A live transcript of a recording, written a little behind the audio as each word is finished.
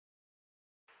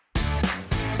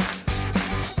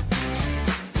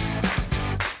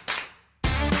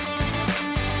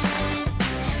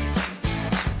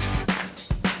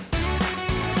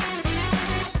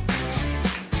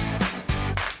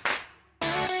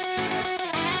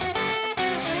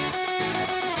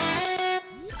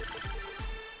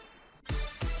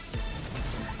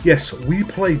Yes, we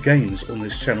play games on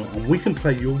this channel and we can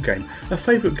play your game, a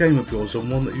favourite game of yours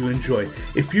and one that you enjoy.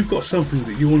 If you've got something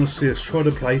that you want to see us try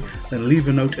to play, then leave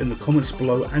a note in the comments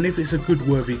below, and if it's a good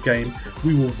worthy game,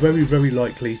 we will very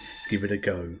likely give it a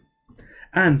go.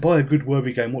 And by a good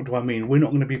worthy game, what do I mean? We're not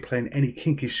going to be playing any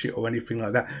kinky shit or anything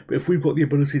like that, but if we've got the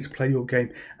ability to play your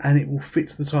game and it will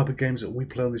fit the type of games that we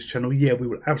play on this channel, yeah, we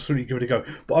will absolutely give it a go.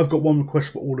 But I've got one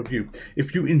request for all of you.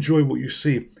 If you enjoy what you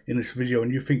see in this video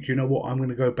and you think, you know what, I'm going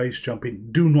to go base jumping,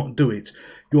 do not do it.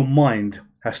 Your mind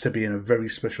has to be in a very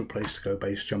special place to go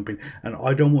base jumping, and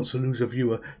I don't want to lose a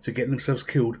viewer to get themselves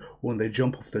killed when they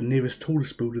jump off the nearest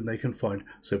tallest building they can find.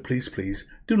 So please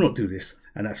do not do this,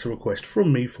 and that's a request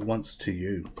from me for once to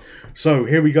you. So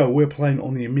here we go, we're playing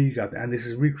on the Amiga, and this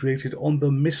is recreated on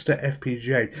the MiSTer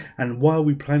FPGA. And why are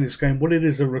we playing this game? Well, it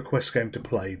is a request game to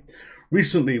play.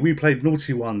 Recently we played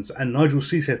Naughty Ones and Nigel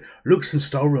C said, looks and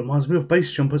style reminds me of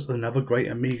Base Jumpers, another great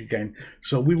Amiga game.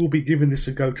 So we will be giving this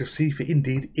a go to see if it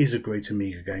indeed is a great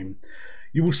Amiga game.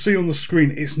 You will see on the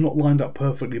screen it's not lined up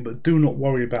perfectly, but do not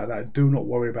worry about that. Do not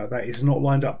worry about that. It's not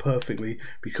lined up perfectly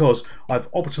because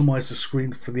I've optimized the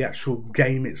screen for the actual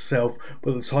game itself,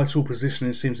 but the title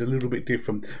positioning seems a little bit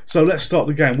different. So let's start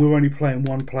the game. We're only playing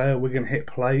one player. We're going to hit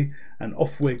play and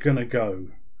off we're going to go.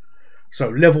 So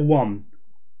level 1.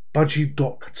 Budgie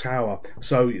Dock Tower.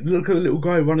 So look at the little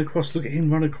guy run across, look at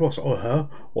him run across, or her,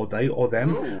 or they, or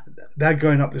them. They're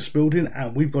going up this building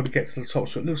and we've got to get to the top.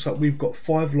 So it looks like we've got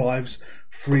 5 lives,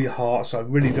 3 hearts. I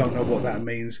really don't know what that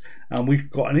means. And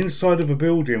we've got an inside of a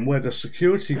building where the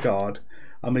security guard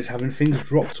is having things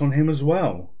dropped on him as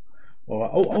well. All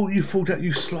right. Oh, you fall down,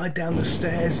 you slide down the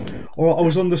stairs. All right, I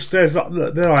was on the stairs,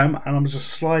 look, there I am, and I'm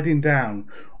just sliding down.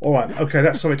 All right, okay,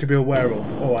 that's something to be aware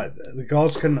of. All right, the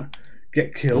guards can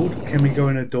get killed. Can we go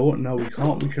in a door? No, we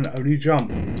can't. We can only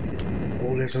jump.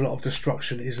 Oh, there's a lot of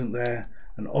destruction, isn't there?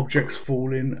 And objects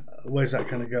falling. Where's that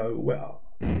going to go? Well,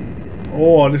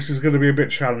 oh, this is going to be a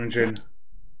bit challenging.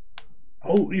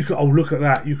 Oh, you could. Oh, look at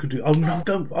that. You could do. Oh no,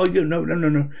 don't. Oh, you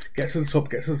no. Get to the top.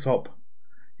 Get to the top.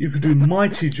 You could do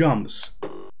mighty jumps.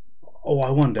 Oh, I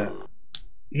wonder.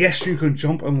 Yes, you can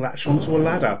jump and latch onto a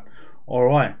ladder. All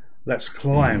right, let's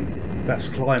climb. Let's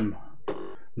climb.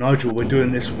 Nigel, we're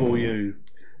doing this for you.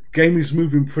 Game is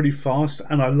moving pretty fast,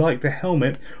 and I like the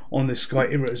helmet on this guy.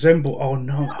 It resembles, oh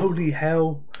no, holy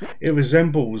hell! It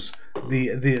resembles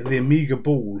the Amiga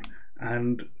ball.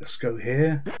 And let's go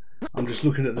here. I'm just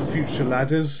looking at the future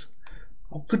ladders.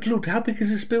 Oh, good lord, how big is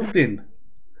this building?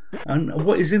 And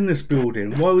what is in this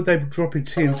building? Why would they be dropping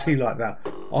TNT like that?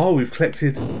 Oh, we've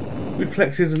collected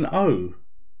an O.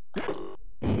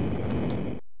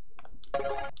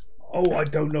 Oh, I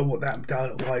don't know what that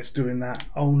does, why it's doing that.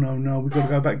 Oh no, we've got to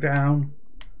go back down.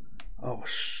 Oh,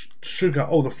 sugar.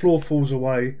 Oh, the floor falls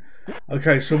away.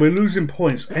 Okay, so we're losing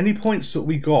points. Any points that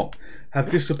we got have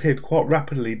disappeared quite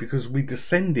rapidly because we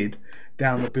descended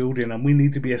down the building and we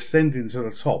need to be ascending to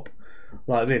the top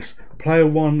like this. Player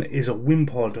 1 is a win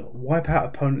pod. Wipe out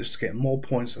opponents to get more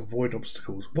points, avoid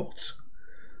obstacles. What?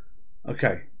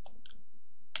 Okay.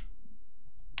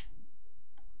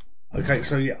 Okay,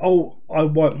 so yeah, oh, I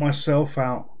wiped myself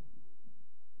out.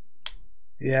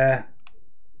 Yeah,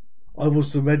 I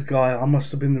was the red guy. I must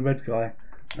have been the red guy,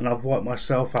 and I've wiped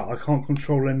myself out. I can't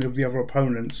control any of the other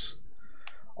opponents.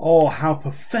 Oh, how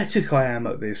pathetic I am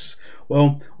at this.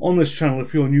 Well, on this channel,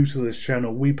 if you're new to this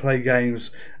channel, we play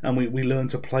games and we learn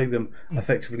to play them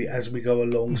effectively as we go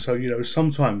along. So, you know,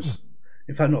 sometimes,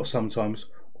 in fact, not sometimes,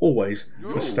 always,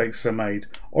 mistakes are made.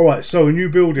 All right, so a new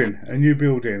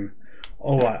building.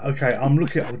 Alright, okay, I'm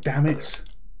looking at, oh damn it.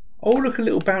 Oh, look, a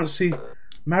little bouncy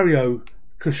Mario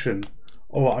cushion.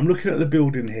 Alright, I'm looking at the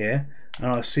building here, and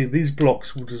I see these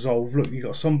blocks will dissolve. Look, you've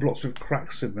got some blocks with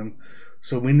cracks in them.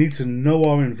 So we need to know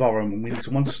our environment. We need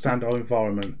to understand our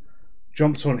environment.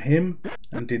 Jumped on him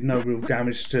and did no real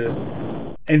damage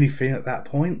to anything at that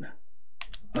point.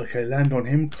 Okay, land on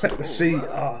him. Collect the C.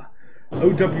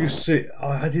 OWC.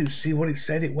 I didn't see what it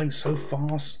said. It went so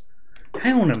fast.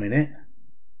 Hang on a minute.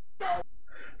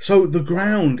 So the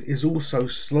ground is also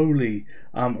slowly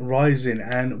rising,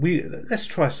 and let's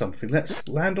try something. Let's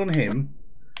land on him.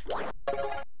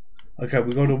 Okay,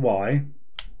 we got a Y.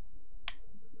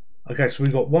 Okay, so we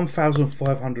got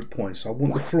 1,500 points. I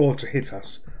want the floor to hit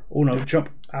us. Oh no, jump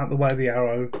out the way of the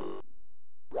arrow.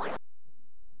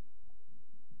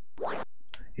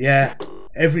 Yeah,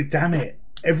 damn it.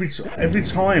 Every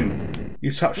time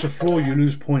you touch the floor, you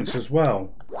lose points as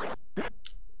well.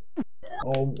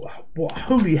 Oh, what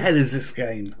holy hell is this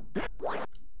game?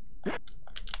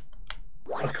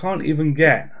 I can't even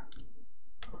get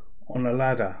on a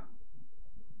ladder.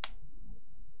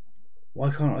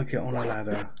 Why can't I get on a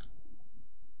ladder?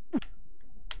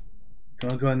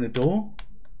 Can I go in the door?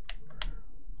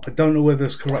 I don't know whether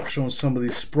there's corruption on some of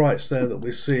these sprites there that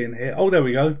we're seeing here. Oh, there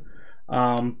we go.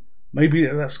 Maybe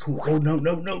that's cool. Oh, no,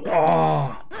 no, no.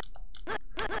 Ah.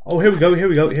 Oh, here we go, here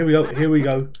we go, here we go, here we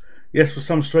go. Yes, for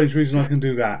some strange reason I can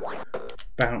do that.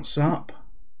 Bounce up.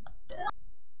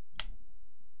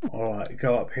 Alright,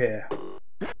 go up here.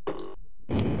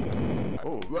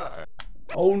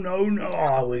 Oh, no, no.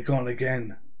 Oh, we're gone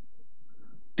again.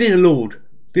 Dear Lord,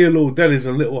 that is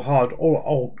a little hard.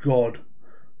 Oh God.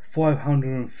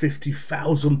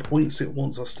 550,000 points it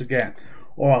wants us to get.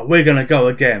 Alright, we're going to go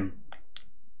again.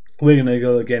 We're going to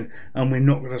go again, and we're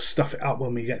not going to stuff it up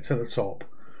when we get to the top.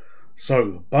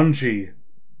 So, Bungee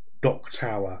Dock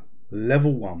Tower,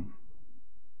 level 1.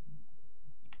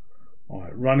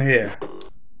 Alright, run here.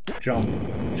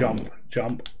 Jump, jump,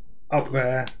 jump. Up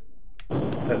there.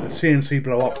 Let the CNC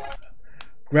blow up.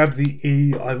 Grab the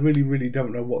E. I really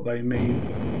don't know what they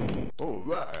mean.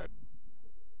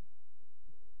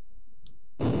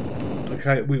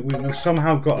 Okay, we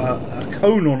somehow got a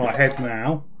cone on our head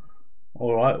now.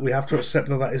 Alright, we have to accept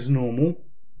that that is normal.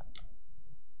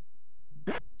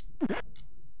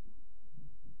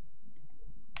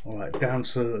 Alright, down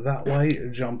to that way.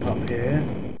 Jump up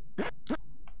here.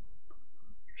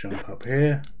 Jump up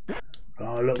here.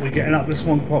 Oh, look, we're getting up this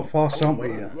one quite fast, aren't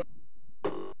we?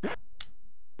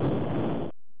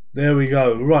 There we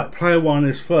go. Right, player 1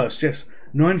 is first. Yes,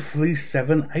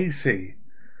 93780.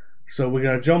 So we're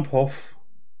going to jump off.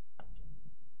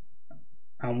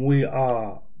 And we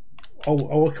are...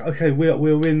 Oh, okay,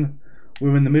 we're in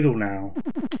the middle now.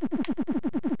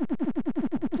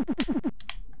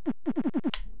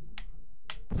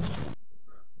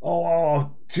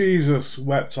 Oh, Jesus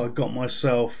wept, I got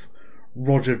myself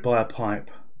rogered by a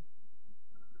pipe.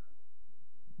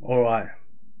 Alright.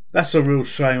 That's a real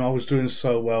shame. I was doing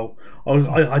so well.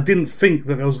 I didn't think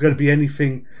that there was going to be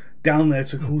anything down there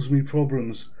to cause me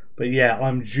problems. But yeah,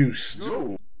 I'm juiced.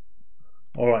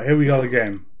 Alright, here we go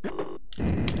again.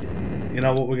 You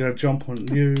know what, we're going to jump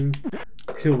on you,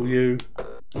 kill you,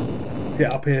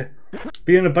 get up here.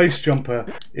 Being a base jumper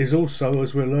is also,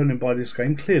 as we're learning by this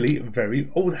game, clearly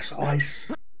very... Oh, that's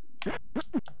ice.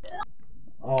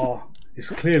 Oh, it's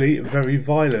clearly very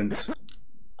violent.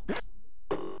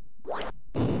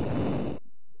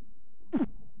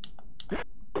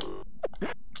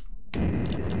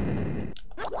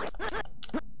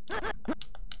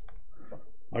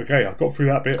 Okay, I got through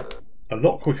that bit a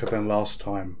lot quicker than last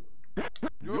time.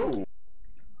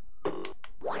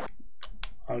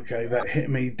 Okay, that hit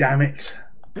me, damn it.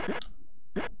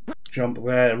 Jump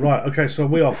there. Right, okay, so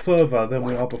we are further than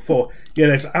we are before. Yeah,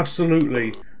 there's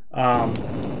absolutely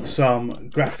some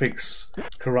graphics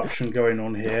corruption going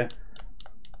on here.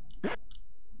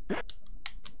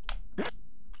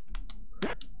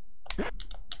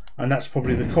 And that's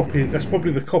probably the copy. That's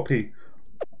probably the copy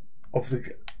of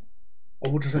the... Oh,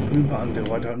 what does that green button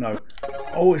do? I don't know.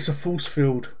 Oh, it's a force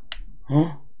field.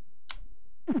 Huh?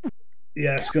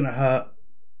 Yeah, it's gonna hurt.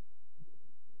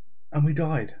 And we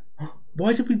died.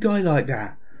 Why did we die like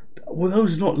that? Were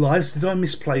those not lives? Did I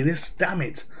misplay this? Damn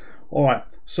it. Alright,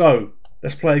 so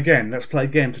let's play again. Let's play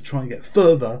again to try and get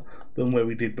further than where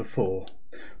we did before.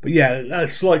 But yeah, a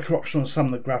slight corruption on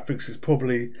some of the graphics is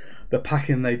probably the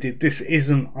packing they did. This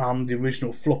isn't the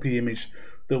original floppy image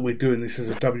that we're doing. This is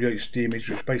a WHD image,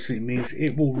 which basically means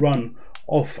it will run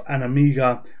off an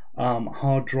Amiga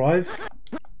hard drive.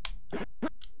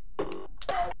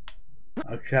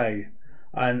 Okay,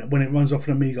 and when it runs off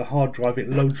an Amiga hard drive, it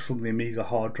loads from the Amiga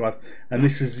hard drive, and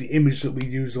this is the image that we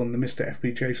use on the MiSTer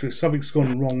FPGA. So if something's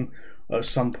gone wrong at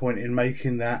some point in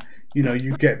making that, you know,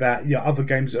 you get that. Yeah, other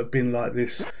games that have been like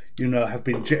this, you know, have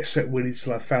been Jet Set Willy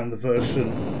till I found the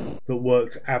version that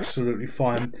worked absolutely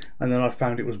fine, and then I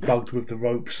found it was bugged with the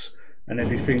ropes and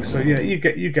everything. So yeah, you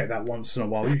get that once in a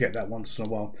while. You get that once in a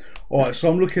while. All right, so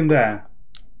I'm looking there.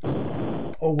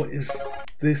 Oh, what is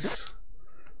this?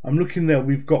 I'm looking there.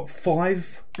 We've got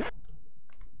 5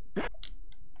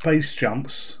 base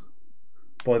jumps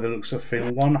by the looks of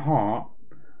things. 1 heart.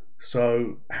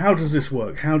 So how does this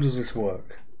work? How does this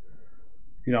work?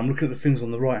 You know, I'm looking at the things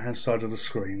on the right hand side of the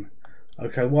screen.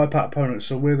 Okay, wipe out opponent.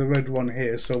 So we're the red one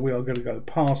here. So we are going to go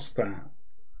past that.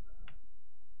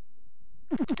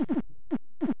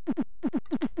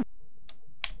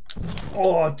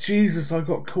 Oh, Jesus, I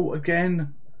got caught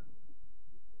again.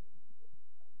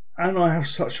 And I have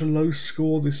such a low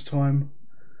score this time.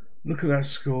 Look at that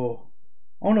score.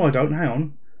 Oh no, I don't. Hang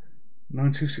on.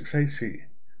 92680.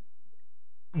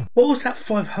 What was that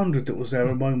 500 that was there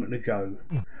a moment ago?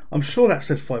 I'm sure that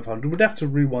said 500. We'd have to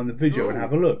rewind the video and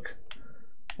have a look.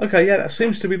 Okay, yeah, that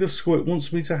seems to be the score it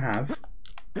wants me to have.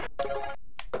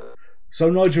 So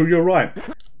Nigel, you're right.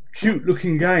 Cute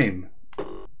looking game.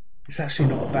 It's actually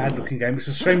not a bad looking game. It's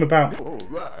a shame about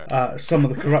some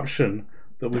of the corruption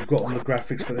that we've got on the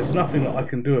graphics, but there's nothing that I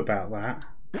can do about that.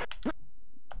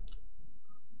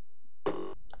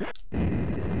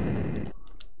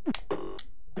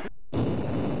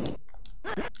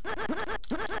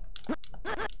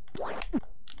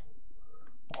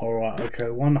 Alright, okay,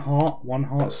 one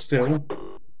heart still.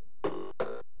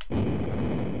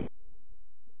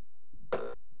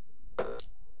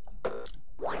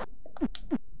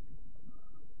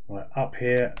 Right, up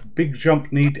here, big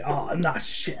jump needed. Oh, nah,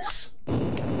 shits.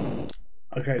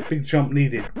 Okay, big jump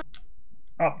needed.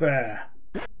 Up there.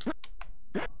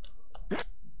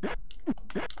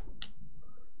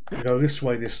 We go this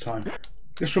way this time.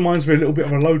 This reminds me a little bit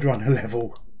of a Load Runner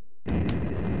level.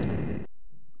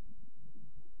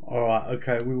 Alright,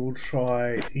 okay, we will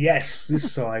try... Yes,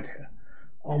 this side.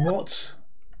 Oh, what?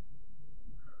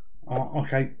 Oh,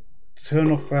 okay, turn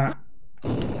off that.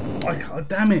 I can't,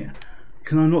 damn it.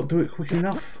 Can I not do it quick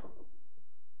enough?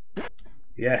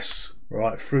 Yes.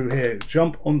 Right, through here.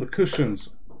 Jump on the cushions.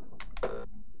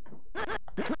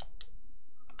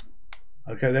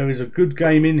 Okay, there is a good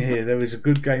game in here. There is a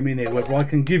good game in here. Whether I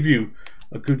can give you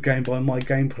a good game by my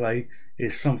gameplay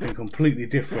is something completely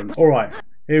different. Alright,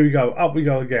 here we go. Up we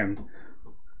go again.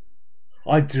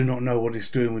 I do not know what it's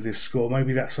doing with this score.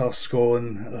 Maybe that's our score,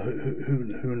 and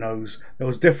who knows. There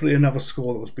was definitely another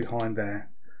score that was behind there.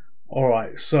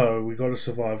 Alright, so we got to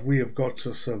survive. We have got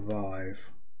to survive.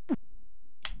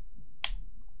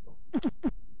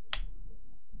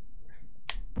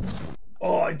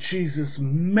 Oh, Jesus,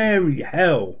 Mary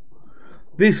hell.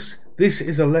 This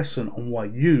is a lesson on why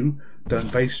you don't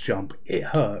base jump. It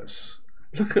hurts.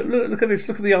 Look at this.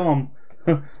 Look at the arm.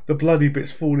 The bloody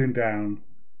bit's falling down.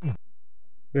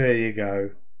 There you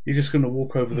go. You're just going to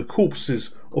walk over the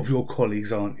corpses of your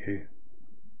colleagues, aren't you?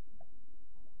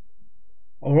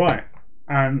 Alright,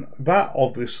 and that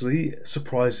obviously,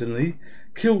 surprisingly,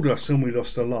 killed us and we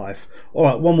lost a life.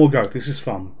 Alright, one more go. This is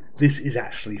fun. This is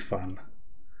actually fun.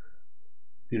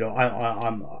 You know,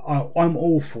 I'm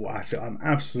awful at it. I'm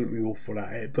absolutely awful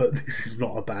at it, but this is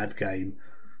not a bad game.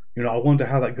 You know, I wonder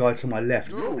how that guy to my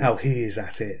left, how he is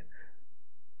at it.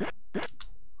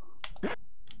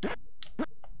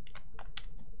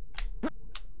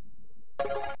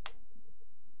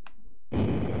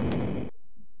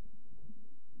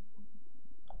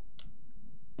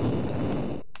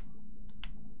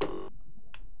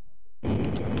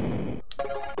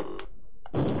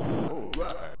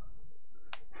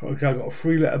 Okay, I got a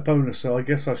 3-letter bonus, so I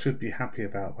guess I should be happy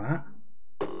about that.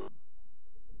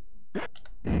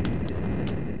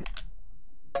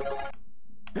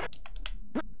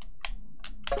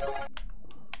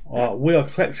 We are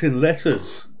collecting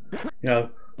letters. You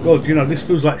know, God, you know, this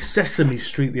feels like Sesame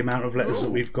Street, the amount of letters that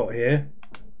we've got here.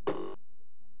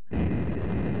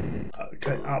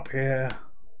 Okay, up here.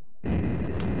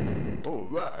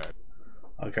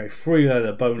 Okay,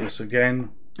 3-letter bonus again.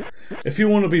 If you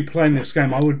want to be playing this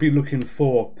game, I would be looking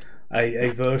for a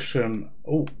version.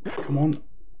 Oh, come on.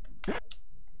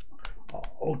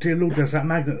 Oh dear Lord, there's that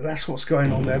magnet. That's what's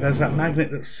going on there. There's that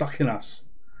magnet that's sucking us.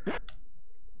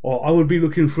 Or I would be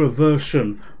looking for a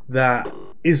version that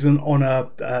isn't on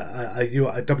a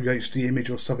WHD image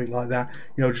or something like that.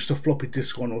 You know, just a floppy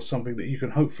disk one or something that you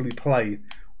can hopefully play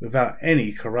without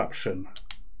any corruption.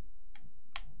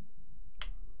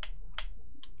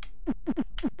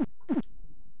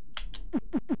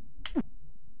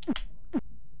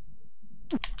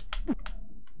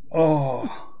 Oh.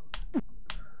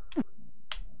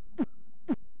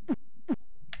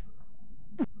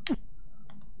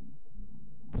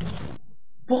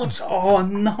 What? Oh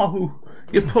no!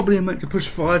 You're probably meant to push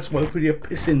fire to open your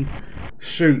pissing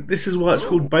shoot. This is why it's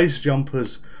called base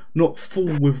jumpers, not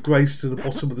fall with grace to the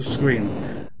bottom of the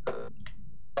screen.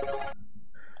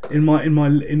 In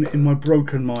my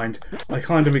broken mind, I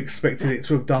kind of expected it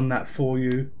to have done that for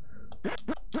you.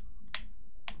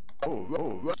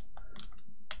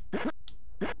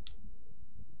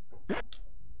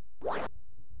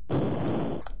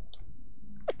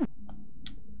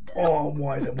 Oh,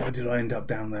 why did I end up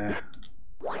down there?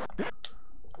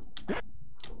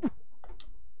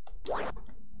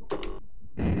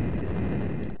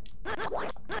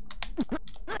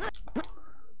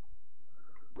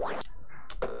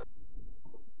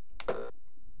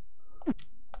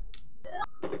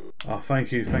 Oh,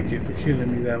 thank you for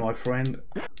killing me there, my friend.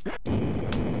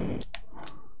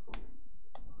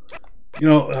 You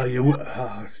know, you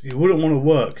wouldn't want to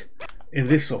work in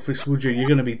this office, would you? You're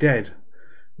going to be dead.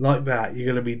 Like that, you're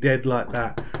going to be dead like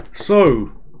that.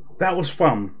 So that was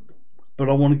fun, but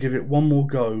I want to give it one more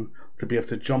go to be able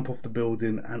to jump off the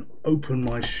building and open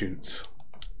my chute.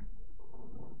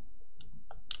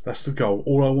 That's the goal.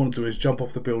 All I want to do is jump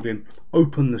off the building,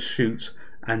 open the chute,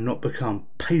 and not become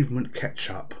pavement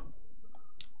ketchup.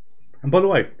 And by the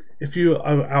way, if you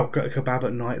are out at a kebab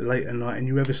at night, late at night, and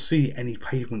you ever see any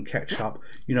pavement ketchup,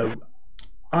 you know,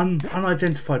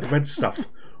 unidentified red stuff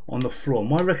on the floor,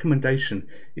 my recommendation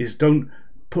is don't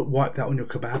wipe that on your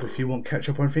kebab if you want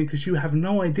ketchup or anything, because you have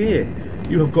no idea.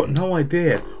 You have got no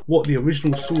idea what the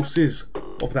original source is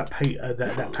of that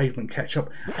pavement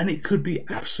ketchup, and it could be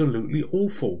absolutely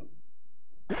awful.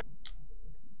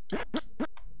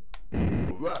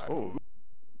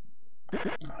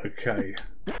 Okay.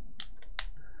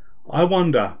 I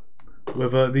wonder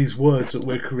whether these words that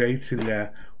we're creating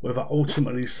there, whether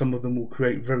ultimately some of them will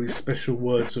create very special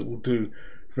words that will do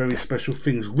very special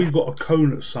things. We got a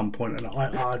cone at some point, and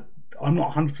I'm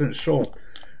not 100% sure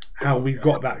how we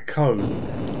got that cone.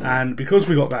 And because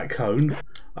we got that cone,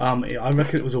 I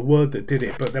reckon it was a word that did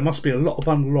it, but there must be a lot of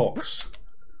unlocks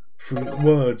through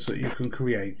words that you can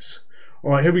create.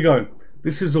 Alright, here we go.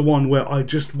 This is the one where I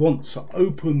just want to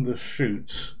open the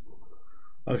chute.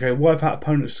 Okay, wipe out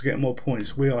opponents to get more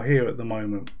points. We are here at the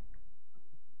moment.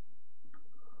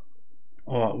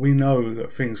 Alright, we know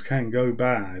that things can go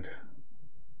bad.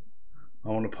 I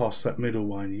want to pass that middle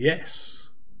one. Yes.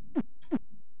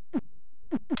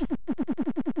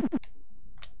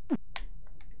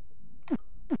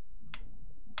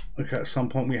 Okay, at some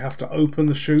point we have to open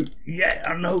the chute.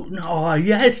 Yeah, no,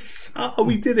 yes. Oh,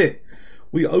 we did it.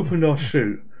 We opened our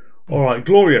chute. All right,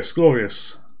 glorious,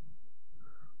 glorious.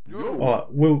 All right,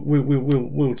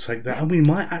 we'll take that, and we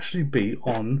might actually be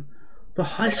on the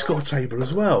high score table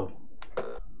as well.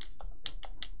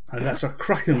 And that's a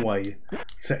cracking way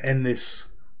to end this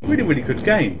really, really good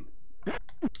game.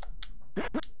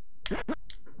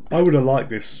 I would have liked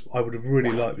this. I would have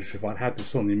really liked this if I'd had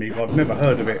this on the Amiga. I've never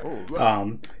heard of it,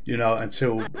 you know,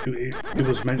 until it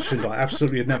was mentioned. I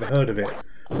absolutely had never heard of it.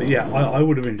 But yeah, I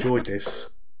would have enjoyed this.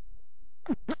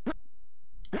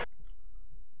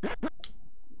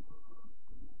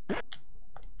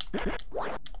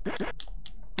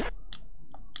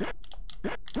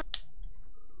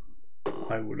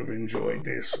 I would have enjoyed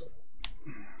this.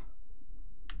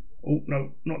 Oh,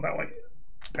 no, not that way.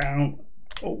 Down.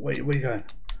 Oh, wait, where are you going?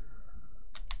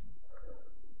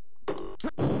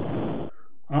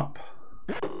 Up.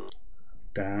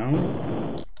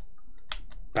 Down.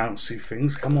 Bouncy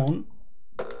things, come on.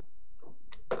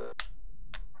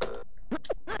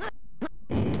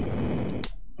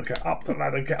 Okay, up the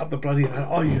ladder, get up the bloody ladder.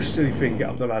 Oh, you silly thing, get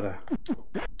up the ladder.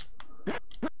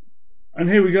 And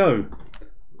here we go.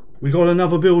 We got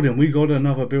another building, we got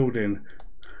another building.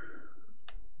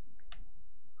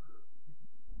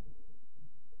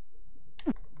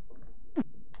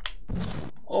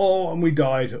 Oh, and we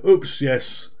died. Oops,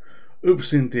 yes.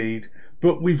 Oops, indeed.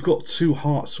 But we've got 2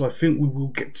 hearts, so I think we will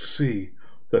get to see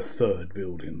the 3rd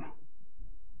building.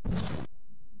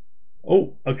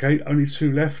 Oh, okay, only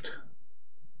 2 left.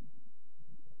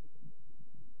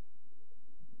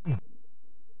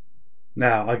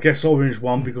 Now, I guess Orange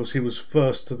won because he was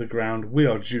first to the ground. We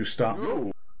are juiced up.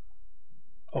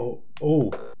 Oh,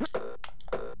 oh.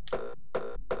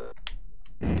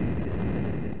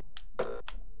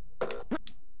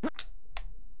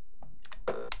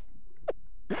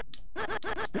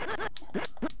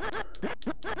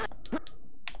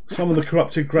 Some of the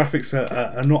corrupted graphics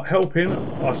are not helping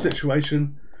our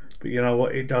situation, but you know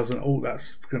what, it doesn't. Oh,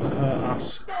 that's going to hurt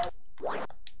us.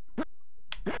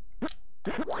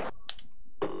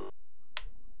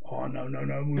 Oh,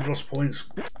 no, we've lost points.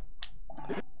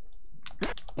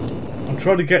 I'm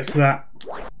trying to get to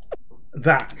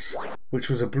that, which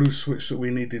was a blue switch that we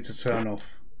needed to turn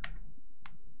off.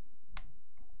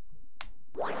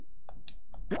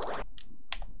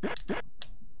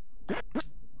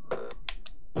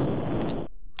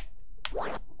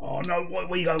 Oh no, where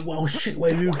are you going? Well, shit,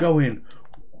 where are you going?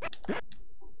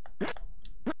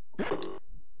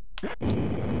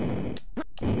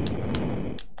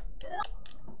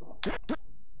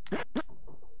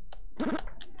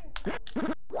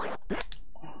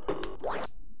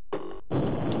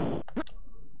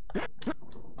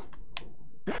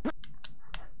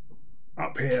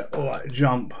 Up here, alright,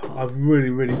 jump. I've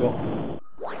really got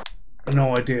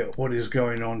no idea what is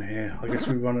going on here. I guess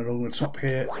we run it along the top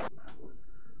here.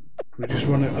 We just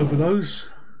run it over those.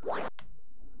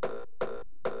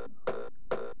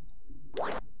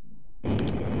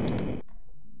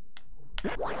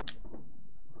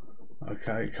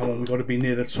 Okay, come on, we've got to be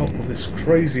near the top of this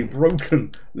crazy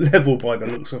broken level by the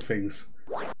looks of things.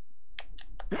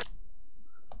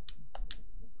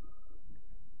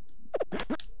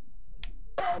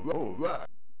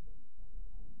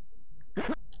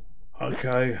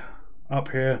 Okay, up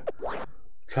here,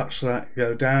 touch that,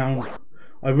 go down.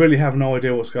 I really have no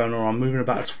idea what's going on. I'm moving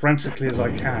about as frantically as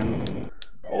I can.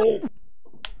 Oh,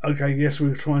 okay, yes, we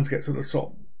were trying to get to the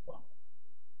top.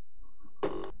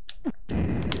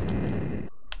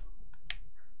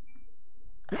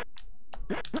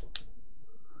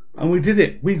 And we did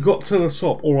it. We got to the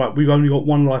top. All right, we've only got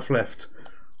one life left.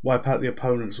 Wipe out the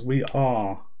opponents. We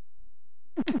are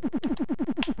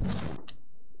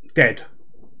dead.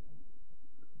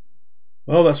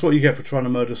 Well, that's what you get for trying to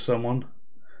murder someone.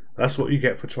 That's what you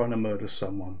get for trying to murder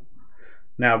someone.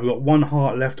 Now, we've got one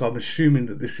heart left. I'm assuming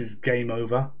that this is game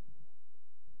over.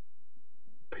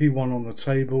 P1 on the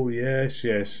table. Yes,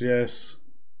 yes, yes.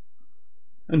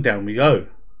 And down we go.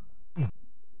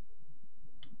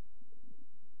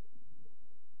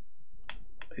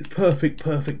 It's perfect,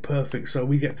 perfect, perfect. So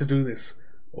we get to do this.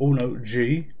 Oh no,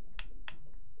 G.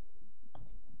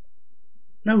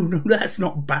 No, no, that's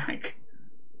not back.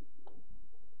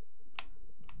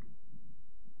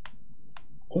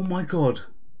 Oh my god.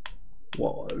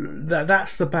 What?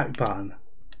 That's the back button.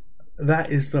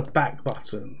 That is the back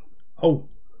button. Oh,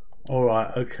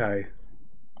 alright, okay.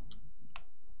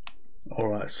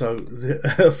 Alright, so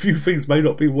a few things may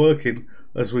not be working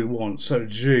as we want. So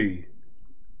G.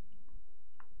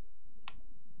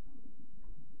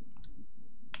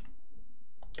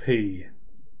 P.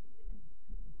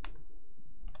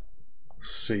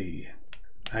 C.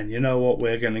 And you know what?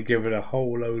 We're going to give it a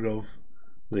whole load of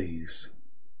these.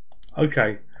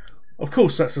 Okay. Of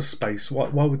course that's a space.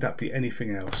 Why would that be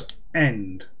anything else?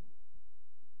 End.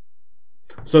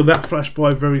 So that flashed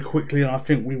by very quickly, and I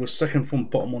think we were second from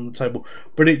bottom on the table.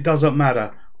 But it doesn't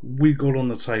matter. We got on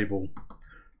the table.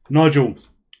 Nigel,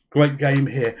 great game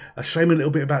here. A shame a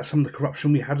little bit about some of the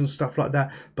corruption we had and stuff like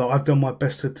that. But I've done my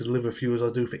best to deliver for you, as I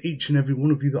do for each and every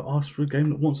one of you that asks for a game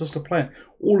that wants us to play it.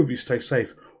 All of you stay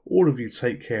safe. All of you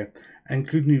take care. And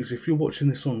good news, if you're watching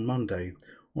this on Monday,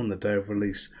 on the day of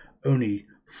release, only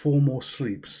 4 more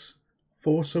sleeps.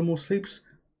 4 or so more sleeps?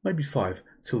 Maybe 5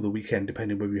 till the weekend,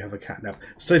 depending whether you have a cat nap.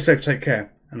 Stay safe, take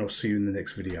care, and I'll see you in the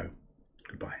next video.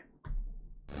 Goodbye.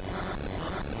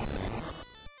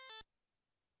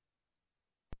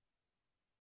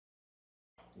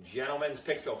 Gentlemen's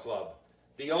Pixel Club,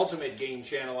 the ultimate game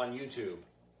channel on YouTube.